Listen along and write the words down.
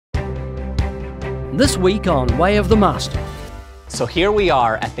This week on Way of the Master. So here we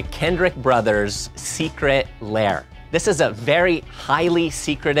are at the Kendrick brothers' secret lair. This is a very highly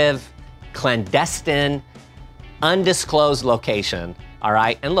secretive, clandestine, undisclosed location, all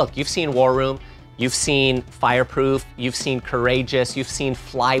right? And look, you've seen War Room, you've seen Fireproof, you've seen Courageous, you've seen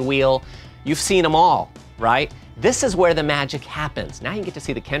Flywheel, you've seen them all, right? This is where the magic happens. Now you get to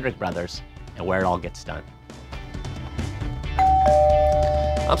see the Kendrick brothers and where it all gets done.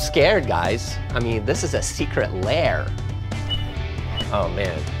 I'm scared, guys. I mean, this is a secret lair. Oh,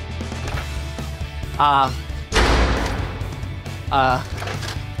 man. How's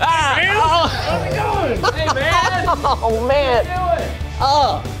it going? Hey, man. Oh, man. What are you doing?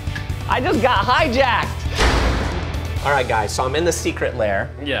 Oh, I just got hijacked. All right, guys, so I'm in the secret lair.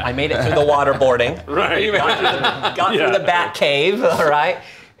 Yeah. I made it through the waterboarding. Right. Got through the bat cave, all right?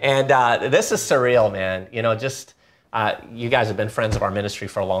 And this is surreal, man. You know, just, you guys have been friends of our ministry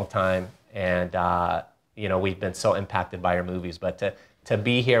for a long time, and you know, we've been so impacted by your movies, but to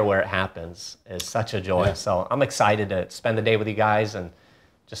be here where it happens is such a joy. Yeah. So I'm excited to spend the day with you guys and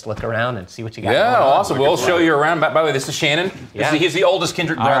just look around and see what you got going on. Awesome. We'll show you around. By the way, this is Shannon. Yeah. He's the oldest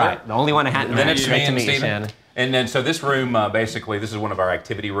Kendrick brother. All right. The only one I hadn't met. Then it's me Great to and meet you, Stephen. Shannon. And then, so this room, basically, this is one of our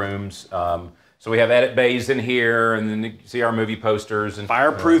activity rooms. So we have edit bays in here, and then you see our movie posters. And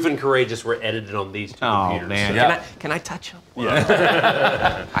Fireproof and Courageous were edited on these two computers. Oh, man. Yeah. Can I touch them?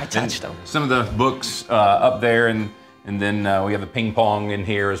 Yeah. I touched them. Some of the books up there, and then we have the ping pong in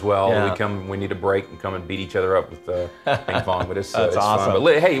here as well. Yeah. We need a break and come and beat each other up with ping pong, but it's That's it's awesome. fun.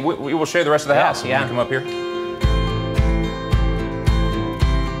 But hey, we will show you the rest of the house. Yeah. You come up here.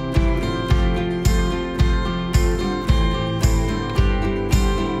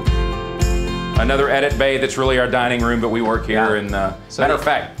 Another edit bay that's really our dining room, but we work here. And matter of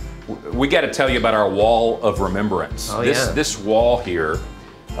fact, we got to tell you about our wall of remembrance. Oh, This wall here,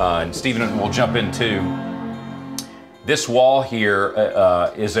 and Stephen will jump in too. This wall here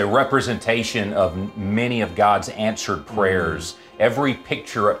is a representation of many of God's answered prayers. Every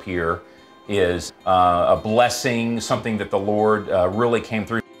picture up here is a blessing, something that the Lord really came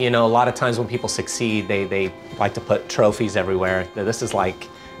through. You know, a lot of times when people succeed, they like to put trophies everywhere. This is like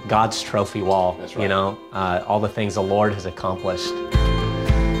God's trophy wall. That's right. You know, all the things the Lord has accomplished.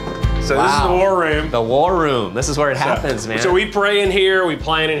 So this is the War Room. The War Room. This is where it happens, man. So we pray in here, we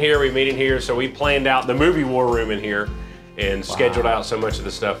plan in here, we meet in here. So we planned out the movie War Room in here and scheduled out so much of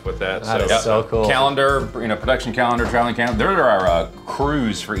the stuff with that. That is so cool. Calendar, production calendar, traveling calendar. There are our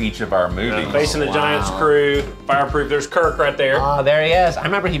crews for each of our movies. Facing the Giants crew, Fireproof. There's Kirk right there. Oh, there he is. I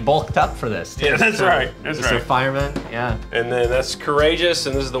remember he bulked up for this, too. Yeah, that's right. That's He's a fireman, yeah. And then that's Courageous,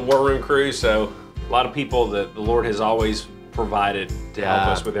 and this is the War Room crew. So a lot of people that the Lord has always provided to help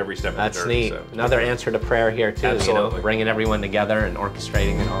us with every step of the That's journey. neat. So. Another answer to prayer here, too. Absolutely. You know, bringing everyone together and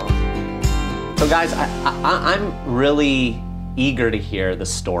orchestrating it all. So, guys, I'm really eager to hear the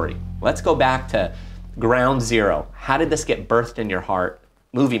story. Let's go back to ground zero. How did this get birthed in your heart,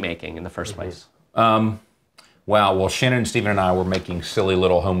 movie making in the first place? Wow, well, Shannon and Stephen and I were making silly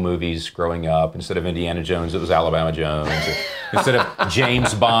little home movies growing up. Instead of Indiana Jones, it was Alabama Jones. Instead of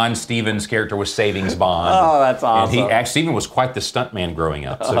James Bond, Stephen's character was Savings Bond. Oh, that's awesome. And Stephen was quite the stuntman growing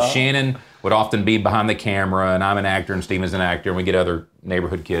up. So Shannon would often be behind the camera, and I'm an actor, and Stephen's an actor, and we get other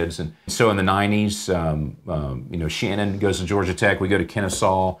neighborhood kids. And so in the 90s, you know, Shannon goes to Georgia Tech, we go to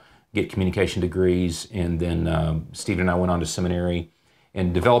Kennesaw, get communication degrees, and then Stephen and I went on to seminary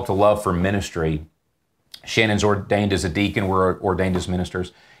and developed a love for ministry. Shannon's ordained as a deacon, we're ordained as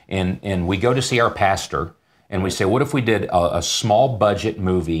ministers, and we go to see our pastor, and we say, what if we did a small budget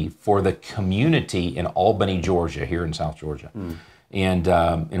movie for the community in Albany, Georgia, here in South Georgia?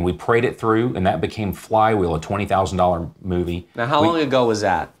 And we prayed it through, and that became Flywheel, a $20,000 movie. Now, how long ago was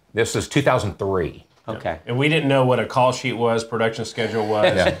that? This is 2003. Okay. And we didn't know what a call sheet was, production schedule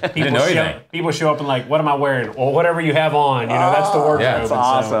was. Didn't know anything. People show up and like, what am I wearing? Well, whatever you have on, you know, that's the wardrobe. Yeah, That's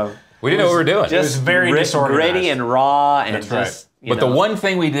that's awesome. We didn't know what we were doing. It was very disorganized. Gritty and raw and That's right. just, you But the know. one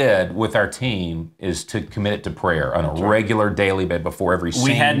thing we did with our team is to commit it to prayer on a regular daily bed before every scene.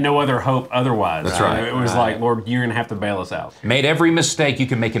 We had no other hope otherwise. That's right. It was like, Lord, you're going to have to bail us out. Made every mistake you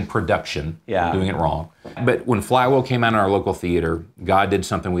can make in production, doing it wrong. But when Flywheel came out in our local theater, God did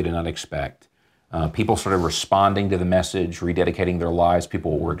something we did not expect. People started responding to the message, rededicating their lives.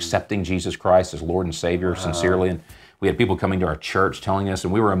 People were accepting Jesus Christ as Lord and Savior sincerely. And we had people coming to our church telling us,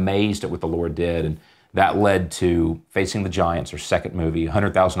 and we were amazed at what the Lord did. And that led to Facing the Giants, our second movie,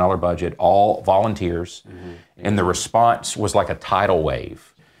 $100,000 budget, all volunteers. And the response was like a tidal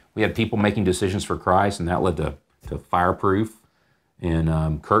wave. We had people making decisions for Christ, and that led to Fireproof.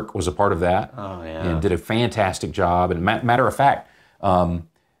 And Kirk was a part of that. Oh, yeah. And did a fantastic job. And matter of fact,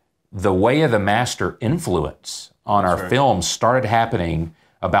 the Way of the Master influence on our films started happening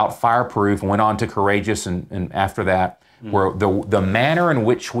about Fireproof and went on to Courageous and after that, where the manner in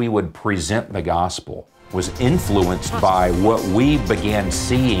which we would present the gospel was influenced by what we began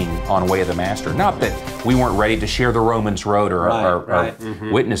seeing on Way of the Master. Not that we weren't ready to share the Romans Road or our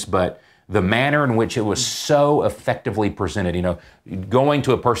witness, but the manner in which it was so effectively presented. You know, going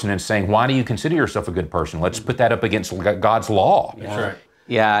to a person and saying, why do you consider yourself a good person? Let's put that up against God's law. That's right.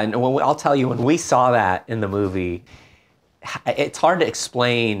 Yeah, and I'll tell you, when we saw that in the movie, it's hard to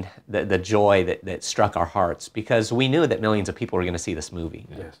explain the joy that struck our hearts, because we knew that millions of people were going to see this movie.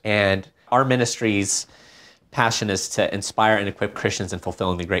 Yes. And our ministry's passion is to inspire and equip Christians in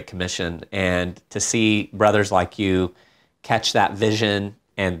fulfilling the Great Commission, and to see brothers like you catch that vision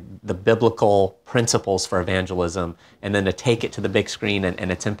and the biblical principles for evangelism, and then to take it to the big screen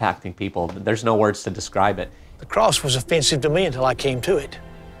and it's impacting people. There's no words to describe it. The cross was offensive to me until I came to it.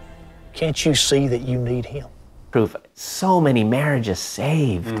 Can't you see that you need Him? Proof, so many marriages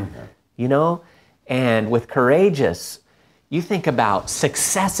saved, you know? And with Courageous, you think about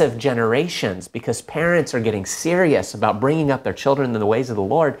successive generations, because parents are getting serious about bringing up their children in the ways of the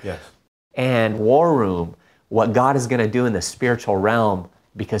Lord. Yes. And War Room, what God is going to do in the spiritual realm,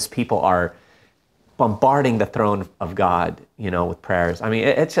 because people are bombarding the throne of God, you know, with prayers. I mean,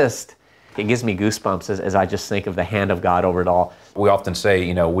 it gives me goosebumps as I just think of the hand of God over it all. We often say,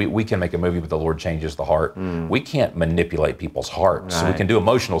 you know, we can make a movie, but the Lord changes the heart. We can't manipulate people's hearts. Right. We can do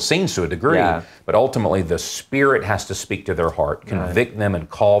emotional scenes to a degree, but ultimately the Spirit has to speak to their heart, convict them, and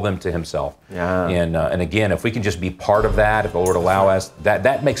call them to Himself. Yeah. And again, if we can just be part of that, if the Lord allow us,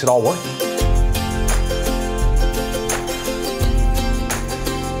 that makes it all work.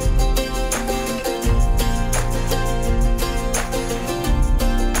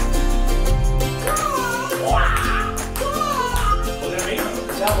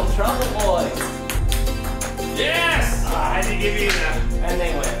 Double trouble, boys. Yes! I had to give you that. And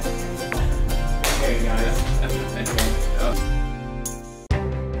they win. Okay, guys.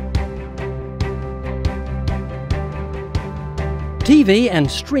 TV and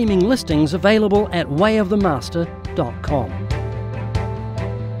streaming listings available at wayofthemaster.com.